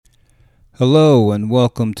Hello and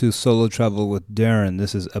welcome to Solo Travel with Darren.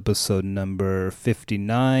 This is episode number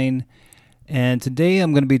 59. And today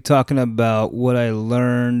I'm going to be talking about what I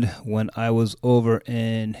learned when I was over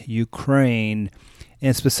in Ukraine,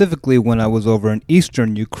 and specifically when I was over in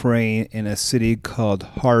eastern Ukraine in a city called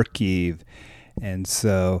Kharkiv. And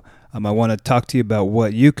so I want to talk to you about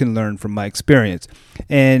what you can learn from my experience.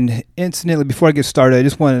 And incidentally, before I get started, I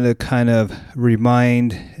just wanted to kind of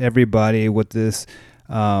remind everybody what this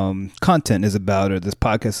content is about, or this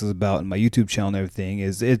podcast is about, and my YouTube channel and everything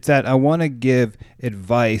it's that I want to give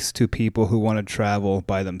advice to people who want to travel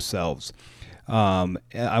by themselves.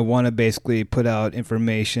 I want to basically put out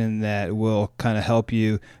information that will kind of help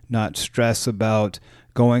you not stress about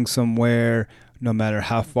going somewhere, no matter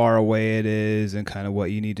how far away it is, and kind of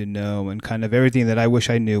what you need to know, and kind of everything that I wish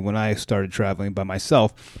I knew when I started traveling by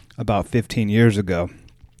myself about 15 years ago.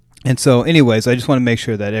 And so anyways, I just want to make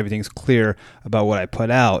sure that everything's clear about what I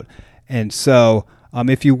put out. And so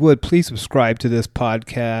if you would, please subscribe to this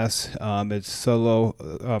podcast. It's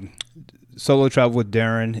Solo Travel with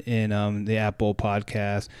Darren in the Apple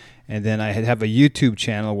podcast. And then I have a YouTube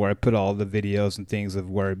channel where I put all the videos and things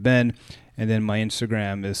of where I've been. And then my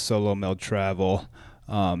Instagram is Solo Mel Travel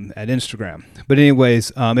at Instagram. But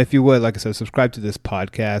anyways, if you would, like I said, subscribe to this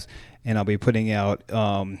podcast, and I'll be putting out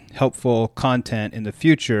helpful content in the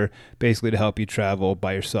future, basically to help you travel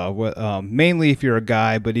by yourself. Mainly if you're a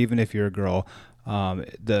guy, but even if you're a girl,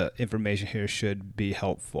 the information here should be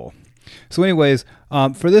helpful. So anyways,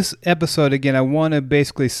 for this episode, again, I want to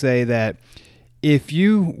basically say that if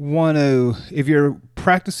you're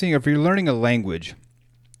practicing, or if you're learning a language,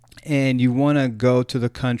 and you want to go to the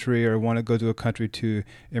country, or want to go to a country to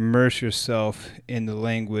immerse yourself in the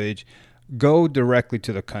language, go directly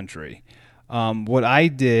to the country. What I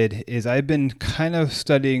did is I've been kind of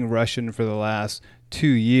studying Russian for the last 2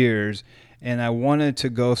 years, and I wanted to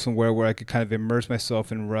go somewhere where I could kind of immerse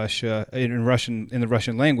myself in the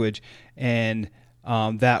Russian language, and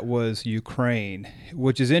that was Ukraine,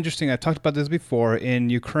 which is interesting. I've talked about this before.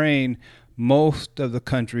 In Ukraine, most of the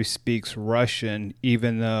country speaks Russian,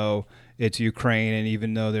 even though it's Ukraine, and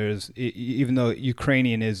even though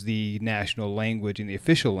Ukrainian is the national language and the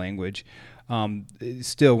official language,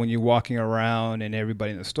 still when you're walking around and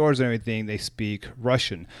everybody in the stores and everything, they speak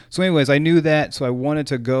Russian. So anyways, I knew that, so I wanted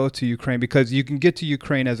to go to Ukraine, because you can get to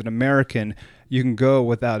Ukraine as an American. You can go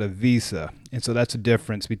without a visa, and so that's a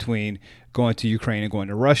difference between going to Ukraine and going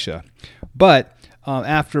to Russia. But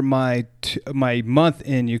after my month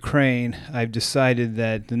in Ukraine, I've decided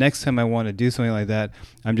that the next time I want to do something like that,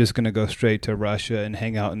 I'm just going to go straight to Russia and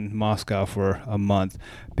hang out in Moscow for a month,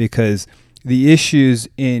 because the issues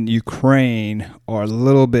in Ukraine are a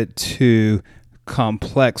little bit too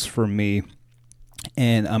complex for me,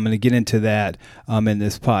 and I'm going to get into that in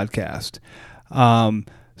this podcast.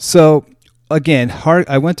 So again,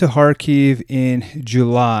 I went to Kharkiv in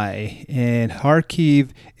July, and Kharkiv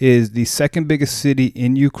is the second biggest city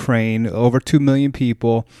in Ukraine, over 2 million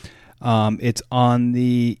people. It's on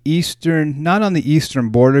the not on the eastern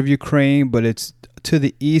border of Ukraine, but it's to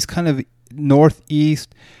the east, kind of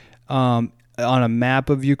northeast on a map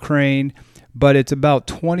of Ukraine, but it's about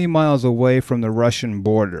 20 miles away from the Russian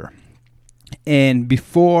border. And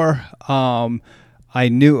before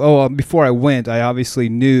before I went, I obviously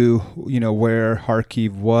knew, where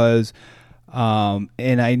Kharkiv was.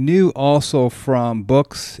 And I knew also from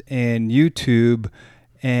books and YouTube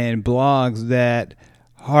and blogs that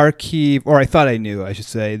Kharkiv, or I thought I knew, I should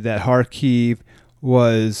say, that Kharkiv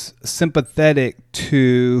was sympathetic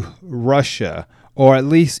to Russia, or at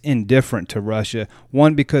least indifferent to Russia.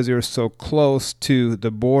 One, because they were so close to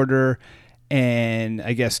the border, and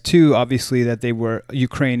I guess two, obviously, that they were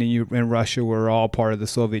Ukraine and Russia were all part of the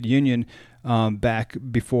Soviet Union back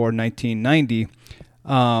before 1990.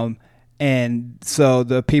 And so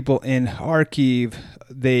the people in Kharkiv,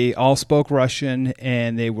 they all spoke Russian,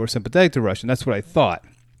 and they were sympathetic to Russian. That's what I thought.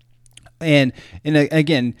 And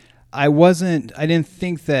again, I didn't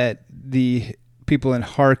think that the people in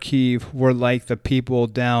Kharkiv were like the people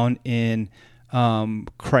down in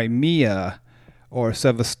Crimea or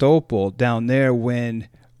Sevastopol down there when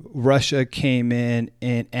Russia came in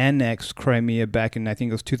and annexed Crimea back in, I think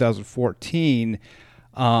it was 2014.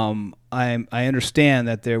 I understand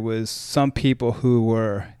that there was some people who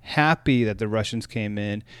were happy that the Russians came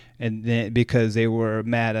in, and then because they were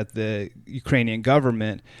mad at the Ukrainian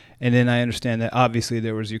government. And then I understand that obviously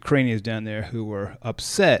there was Ukrainians down there who were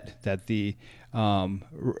upset that the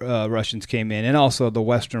Russians came in, and also the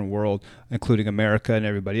Western world, including America and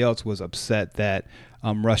everybody else, was upset that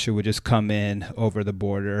Russia would just come in over the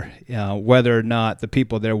border. Whether or not the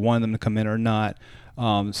people there wanted them to come in or not,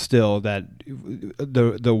 still that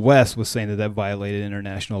the West was saying that violated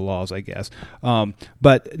international laws, I guess.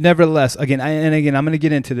 But nevertheless, again, I'm going to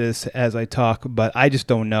get into this as I talk, but I just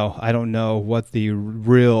don't know. I don't know what the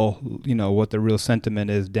real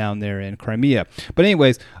sentiment is down there in Crimea. But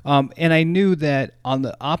anyways, and I knew that on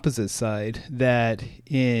the opposite side, that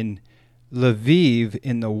in Lviv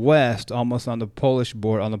in the West, almost on the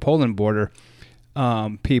Poland border,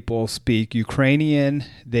 people speak Ukrainian.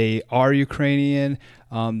 They are Ukrainian.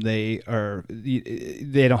 They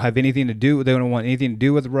don't have anything to do. They don't want anything to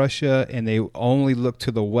do with Russia, and they only look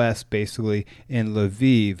to the West, basically in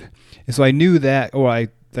Lviv. And so I knew that, or I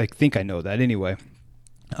think I know that anyway.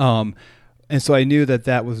 And so I knew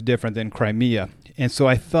that was different than Crimea. And so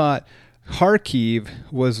I thought Kharkiv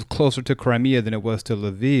was closer to Crimea than it was to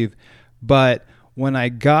Lviv, but when I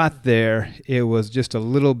got there, it was just a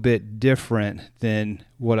little bit different than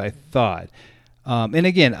what I thought. And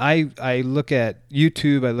again, I look at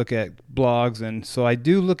YouTube, I look at blogs, and so I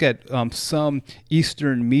do look at some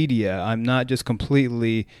Eastern media. I'm not just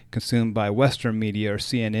completely consumed by Western media or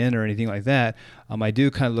CNN or anything like that. I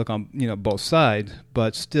do kind of look on both sides,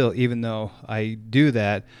 but still, even though I do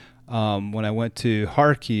that, when I went to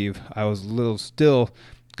Kharkiv, I was still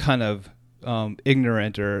kind of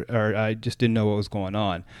ignorant, or I just didn't know what was going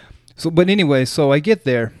on. But anyway, so I get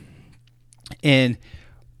there, and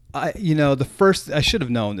I should have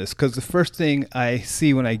known this, because the first thing I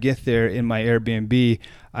see when I get there in my Airbnb,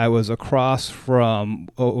 I was across from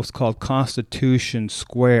what was called Constitution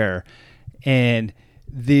Square, and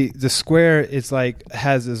the square is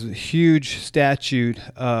has this huge statue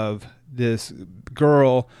of this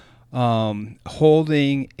girl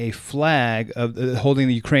holding a flag holding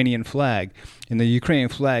the Ukrainian flag, and the Ukrainian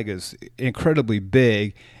flag is incredibly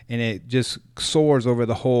big, and it just soars over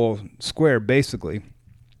the whole square basically.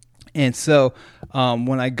 And so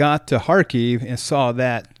when I got to Kharkiv and saw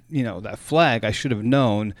that that flag, I should have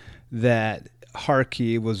known that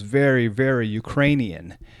Kharkiv was very, very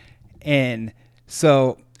Ukrainian. And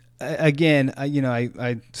so again,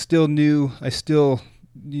 I still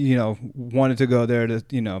wanted to go there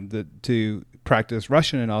to practice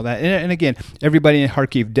Russian and all that. And again, everybody in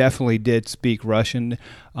Kharkiv definitely did speak Russian.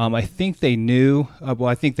 I think they knew,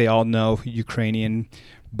 I think they all know Ukrainian,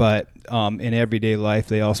 but in everyday life,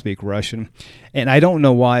 they all speak Russian. And I don't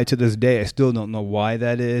know why, to this day, I still don't know why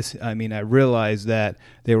that is. I mean, I realized that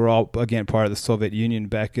they were all, again, part of the Soviet Union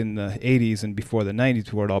back in the 80s and before the 90s,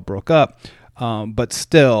 before it all broke up. But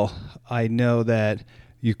still, I know that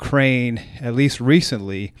Ukraine, at least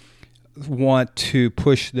recently, want to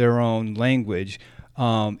push their own language.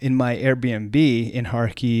 In my Airbnb in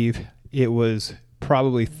Kharkiv, it was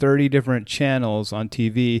probably 30 different channels on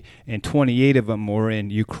TV, and 28 of them were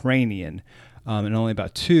in Ukrainian, and only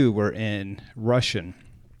about 2 were in Russian.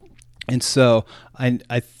 And so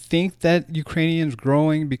I think that Ukrainian's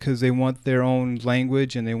growing because they want their own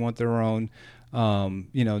language and they want their own,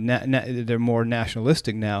 they're more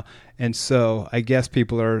nationalistic now. And so I guess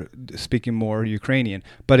people are speaking more Ukrainian.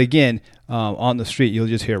 But again, on the street, you'll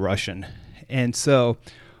just hear Russian. And so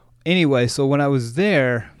anyway, so when I was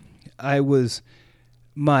there,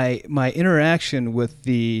 my interaction with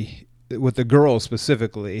the girls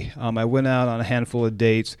specifically, I went out on a handful of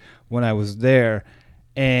dates when I was there,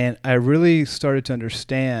 and I really started to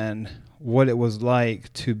understand what it was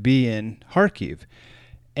like to be in Kharkiv.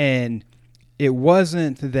 And it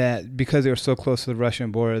wasn't that because they were so close to the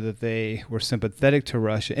Russian border that they were sympathetic to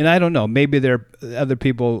Russia. And I don't know, maybe other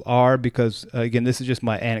people are, because again, this is just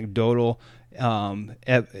my anecdotal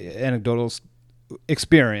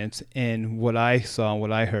experience and what I saw and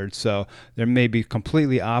what I heard. So there may be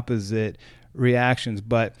completely opposite reactions,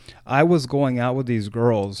 but I was going out with these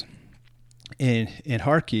girls in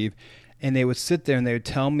Kharkiv, and they would sit there and they would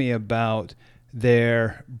tell me about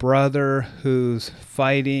their brother who's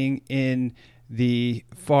fighting in the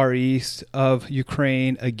far east of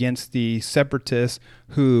Ukraine against the separatists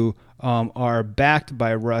who are backed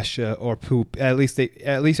by Russia, or who at least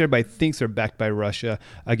everybody thinks they're backed by Russia.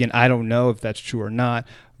 Again, I don't know if that's true or not,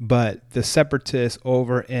 but the separatists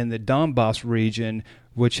over in the Donbass region,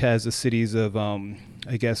 which has the cities of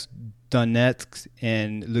I guess Donetsk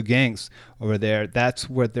and Lugansk over there, that's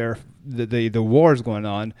where the war is going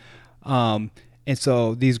on. And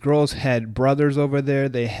so these girls had brothers over there.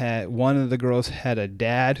 One of the girls had a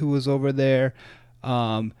dad who was over there.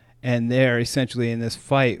 And they're essentially in this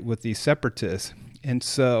fight with these separatists. And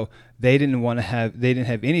so they didn't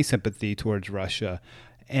have any sympathy towards Russia.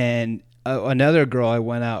 And another girl I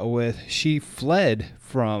went out with, she fled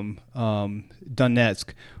from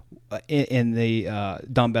Donetsk in the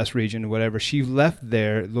Donbass region or whatever. She left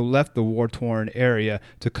the war-torn area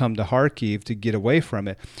to come to Kharkiv to get away from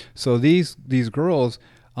it. So these girls,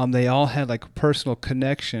 they all had like a personal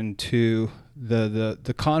connection to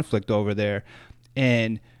the conflict over there,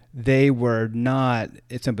 and they were not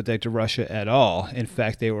sympathetic to Russia at all. In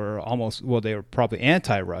fact, they were probably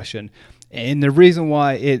anti-Russian. And the reason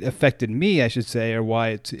why it affected me, I should say, or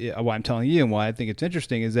why I'm telling you and why I think it's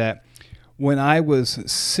interesting is that when I was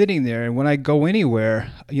sitting there and when I go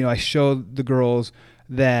anywhere, I show the girls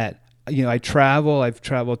that, I've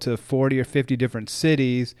traveled to 40 or 50 different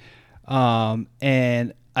cities.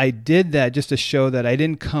 And I did that just to show that I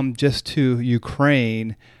didn't come just to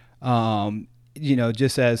Ukraine,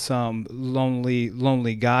 just as some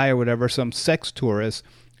lonely guy or whatever, some sex tourist,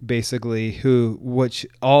 basically, which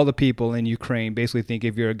all the people in Ukraine basically think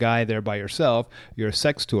if you're a guy there by yourself, you're a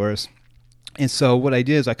sex tourist. And so what I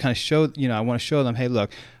did is I kind of showed, I want to show them, hey,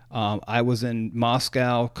 look, I was in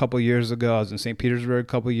Moscow a couple years ago. I was in St. Petersburg a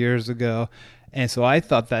couple years ago. And so I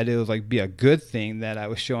thought that it would be a good thing that I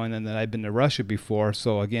was showing them that I'd been to Russia before.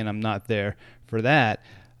 So again, I'm not there for that.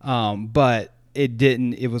 But it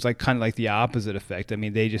didn't. It was kind of like the opposite effect. I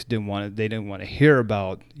mean, they just didn't want to hear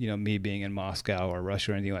about me being in Moscow or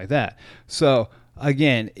Russia or anything like that. So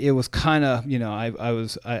again, it was kind of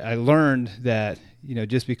I learned that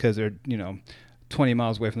just because they're 20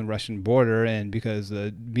 miles away from the Russian border, and because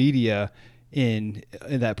the media in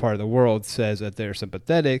that part of the world says that they're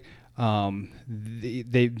sympathetic,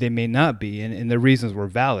 they may not be, and the reasons were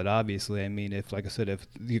valid, obviously. I mean, if, like I said, if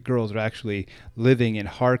the girls are actually living in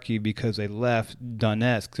Kharkiv because they left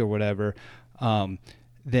Donetsk or whatever,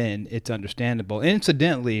 then it's understandable.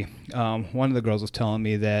 Incidentally, one of the girls was telling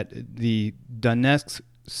me that the Donetsk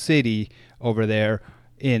city over there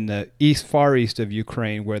in the far east of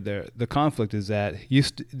Ukraine, where the conflict is at,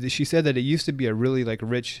 she said that it used to be a really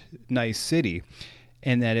rich, nice city,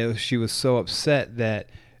 and that she was so upset that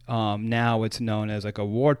now it's known as a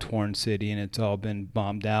war-torn city, and it's all been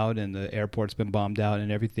bombed out, and the airport's been bombed out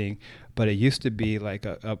and everything. But it used to be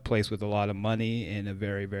a place with a lot of money and a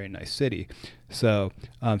very, very nice city. So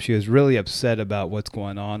she was really upset about what's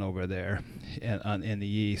going on over there in the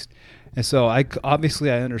east. And so I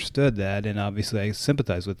understood that, and obviously I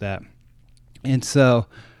sympathize with that. And so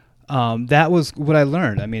that was what I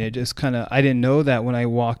learned. I mean, it just I didn't know that when I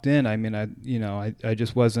walked in. I mean, I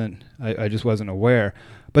just wasn't aware.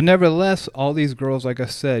 But nevertheless, all these girls, like I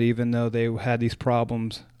said, even though they had these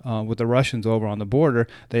problems with the Russians over on the border,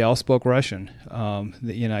 they all spoke Russian.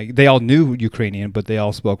 They all knew Ukrainian, but they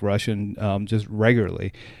all spoke Russian just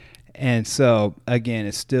regularly. And so, again,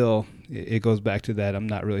 it goes back to that. I'm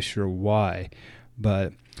not really sure why,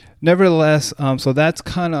 but nevertheless, so that's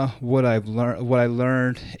kind of what I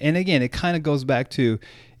learned. And again, it kind of goes back to,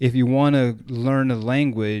 if you want to learn a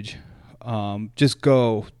language, just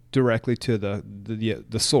go directly to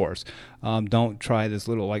the source. Don't try this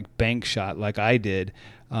little bank shot like I did,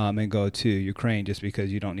 and go to Ukraine just because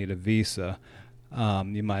you don't need a visa.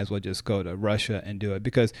 You might as well just go to Russia and do it.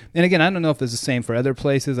 And again, I don't know if it's the same for other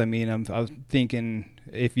places. I mean, I was thinking,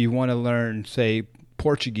 if you want to learn, say,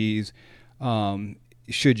 Portuguese,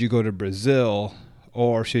 should you go to Brazil,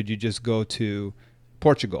 or should you just go to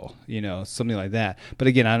Portugal? Something like that. But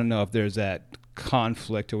again, I don't know if there's that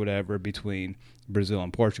conflict or whatever between Brazil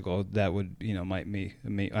and Portugal. That would, I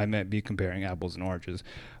might be comparing apples and oranges.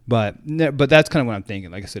 But that's kind of what I'm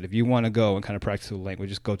thinking. Like I said, if you want to go and kind of practice the language,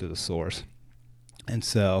 just go to the source. And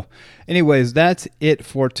so, anyways, that's it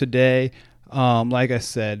for today. Like I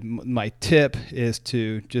said, my tip is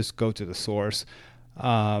to just go to the source.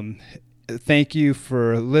 Thank you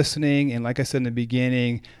for listening. And like I said in the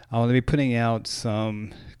beginning, I want to be putting out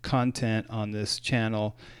some content on this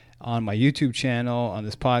channel, on my YouTube channel, on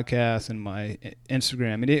this podcast, and my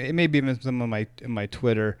Instagram, and it may be even some of my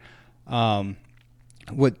Twitter,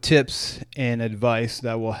 with tips and advice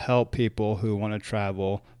that will help people who want to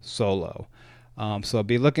travel solo. So I'll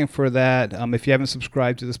be looking for that. If you haven't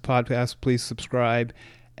subscribed to this podcast, please subscribe,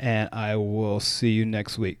 and I will see you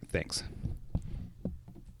next week. Thanks.